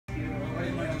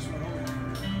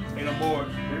board.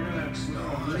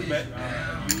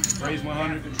 Raise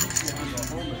 100.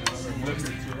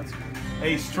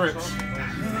 Ace trips.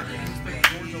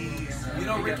 You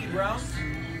know Ricky Brown?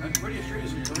 I'm pretty sure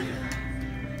he's in Korea.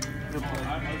 I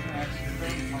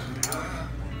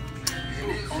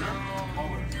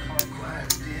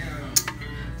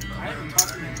haven't talked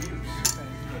to him in years.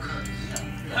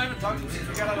 I haven't talked to him since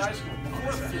we got out of high school.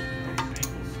 Before that.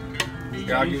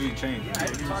 Yeah, I'll give you change. Yeah, I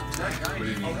haven't talked to that guy.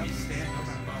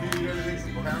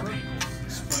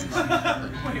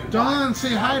 Don,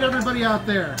 say hi to everybody out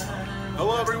there.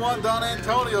 Hello everyone, Don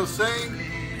Antonio saying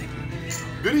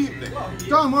good evening.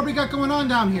 Don, what we got going on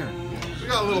down here? We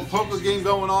got a little poker game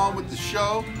going on with the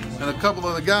show and a couple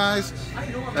of the guys,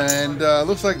 and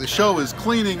looks like the show is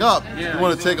cleaning up. You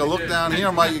want to take a look down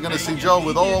here, Mike? You're going to see Joe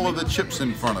with all of the chips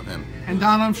in front of him. And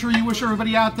Don, I'm sure you wish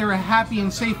everybody out there a happy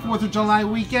and safe 4th of July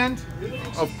weekend.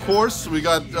 Of course, we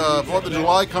got 4th of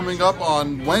July coming up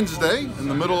on Wednesday in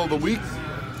the middle of the week.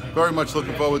 Very much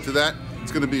looking forward to that.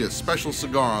 It's going to be a special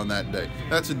cigar on that day.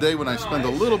 That's a day when I spend a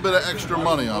little bit of extra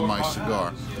money on my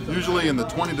cigar, usually in the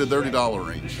 $20 to $30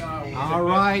 range. All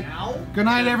right. Good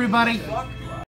night, everybody.